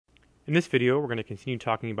In this video, we're going to continue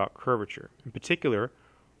talking about curvature. In particular,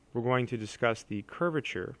 we're going to discuss the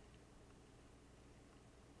curvature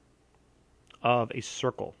of a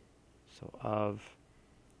circle. So, of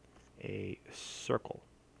a circle.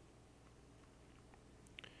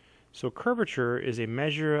 So curvature is a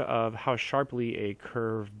measure of how sharply a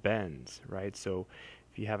curve bends, right? So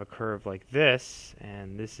if you have a curve like this,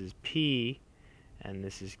 and this is P, and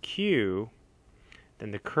this is Q, then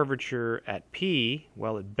the curvature at P,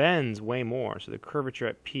 well, it bends way more. So the curvature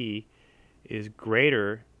at P is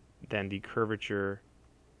greater than the curvature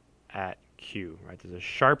at Q, right? There's a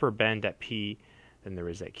sharper bend at P than there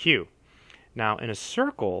is at Q. Now, in a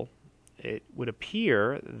circle, it would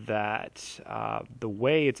appear that the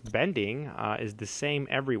way it's bending is the same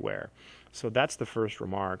everywhere. So that's the first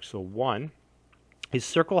remark. So one, a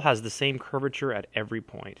circle has the same curvature at every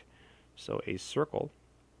point. So a circle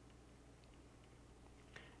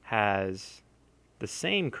has the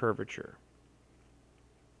same curvature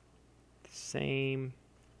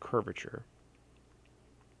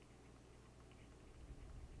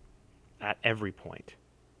at every point.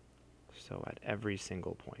 So at every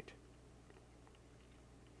single point.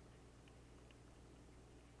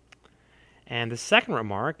 And the second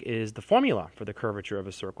remark is the formula for the curvature of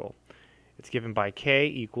a circle. It's given by K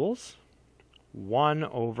equals 1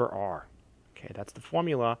 over R. Okay, that's the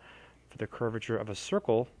formula for the curvature of a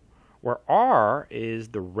circle, where R is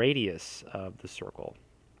the radius of the circle.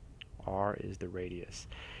 R is the radius.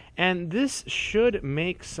 And this should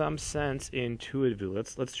make some sense intuitively.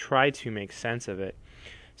 Let's try to make sense of it.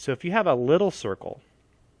 So if you have a little circle,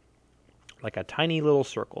 like a tiny little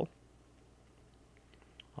circle,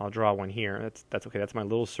 I'll draw one here. That's okay. That's my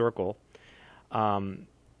little circle.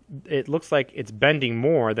 It looks like it's bending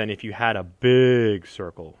more than if you had a big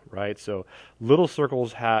circle, right? So little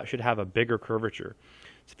circles should have a bigger curvature.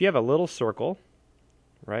 So if you have a little circle,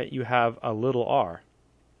 right, you have a little r.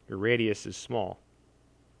 Your radius is small.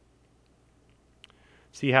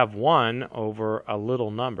 So you have 1 over a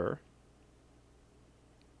little number,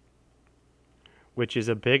 which is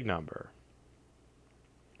a big number.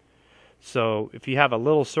 So if you have a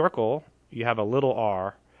little circle, you have a little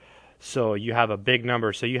r, so you have a big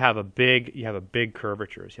number, so you have a big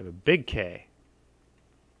curvature. So you have a big K.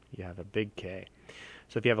 You have a big K.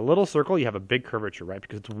 So if you have a little circle, you have a big curvature, right?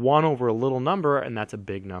 Because it's 1 over a little number, and that's a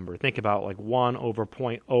big number. Think about like 1 over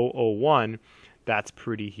 0.001. That's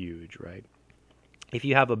pretty huge, right? If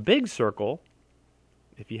you have a big circle,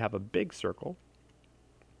 you have a big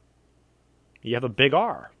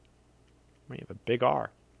R. Right? You have a big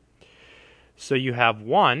R. So you have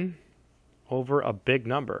 1 over a big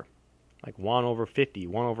number, like 1 over 50,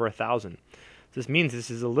 1 over 1,000. This means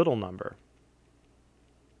this is a little number.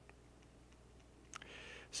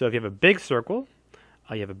 So if you have a big circle,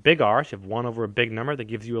 you have a big R, so you have 1 over a big number, that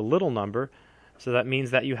gives you a little number, so that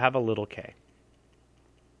means that you have a little k.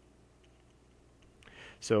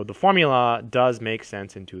 So the formula does make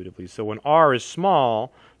sense intuitively. So when R is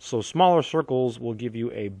small, so smaller circles will give you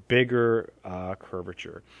a bigger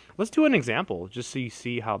curvature. Let's do an example just so you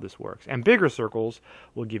see how this works. And bigger circles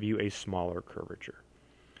will give you a smaller curvature.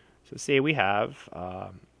 So say we have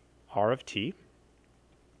R of t.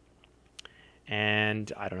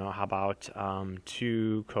 And I don't know, how about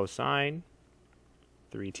 2 cosine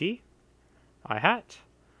 3t I hat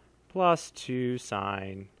plus 2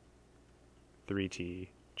 sine 3t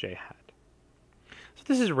j hat. So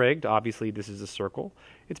this is rigged. Obviously, this is a circle.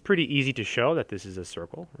 It's pretty easy to show that this is a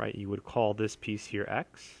circle, right? You would call this piece here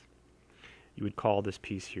x. You would call this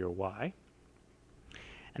piece here y.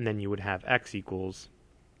 And then you would have x equals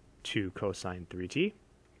 2 cosine 3t.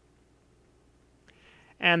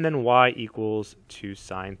 And then y equals 2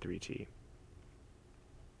 sine 3t.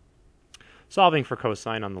 Solving for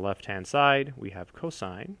cosine on the left-hand side, we have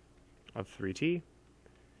cosine of 3t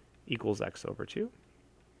equals x over 2.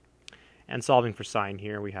 And solving for sine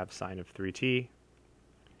here, we have sine of 3t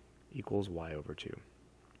equals y over 2.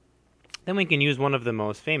 Then we can use one of the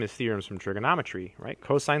most famous theorems from trigonometry, right?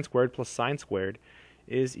 Cosine squared plus sine squared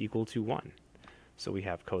is equal to 1. So we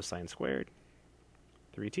have cosine squared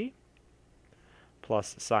 3t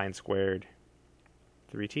plus sine squared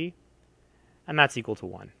 3t, and that's equal to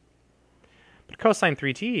 1. But cosine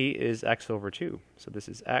 3t is x over 2. So this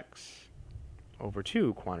is x over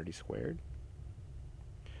 2 quantity squared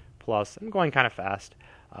plus, I'm going kind of fast,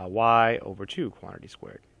 y over 2 quantity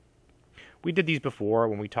squared. We did these before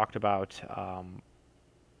when we talked about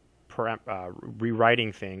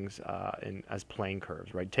rewriting things as plane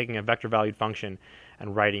curves, right? Taking a vector valued function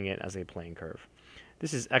and writing it as a plane curve.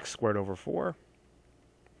 This is x squared over 4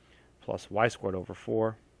 plus y squared over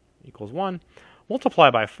 4 equals 1.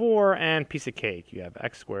 Multiply by 4, and piece of cake. You have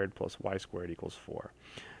x squared plus y squared equals 4.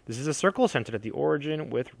 This is a circle centered at the origin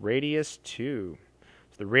with radius 2.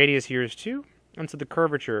 So the radius here is 2, and so the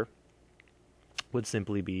curvature would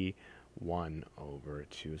simply be 1 over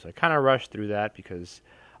 2. So I kind of rushed through that because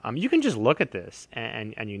you can just look at this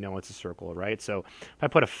and you know it's a circle, right? So if I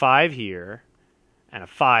put a 5 here and a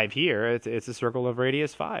 5 here, it's a circle of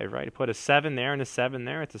radius 5, right? Put a 7 there and a 7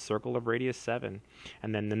 there, it's a circle of radius 7.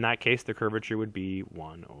 And then in that case, the curvature would be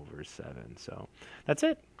 1 over 7. So that's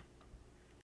it.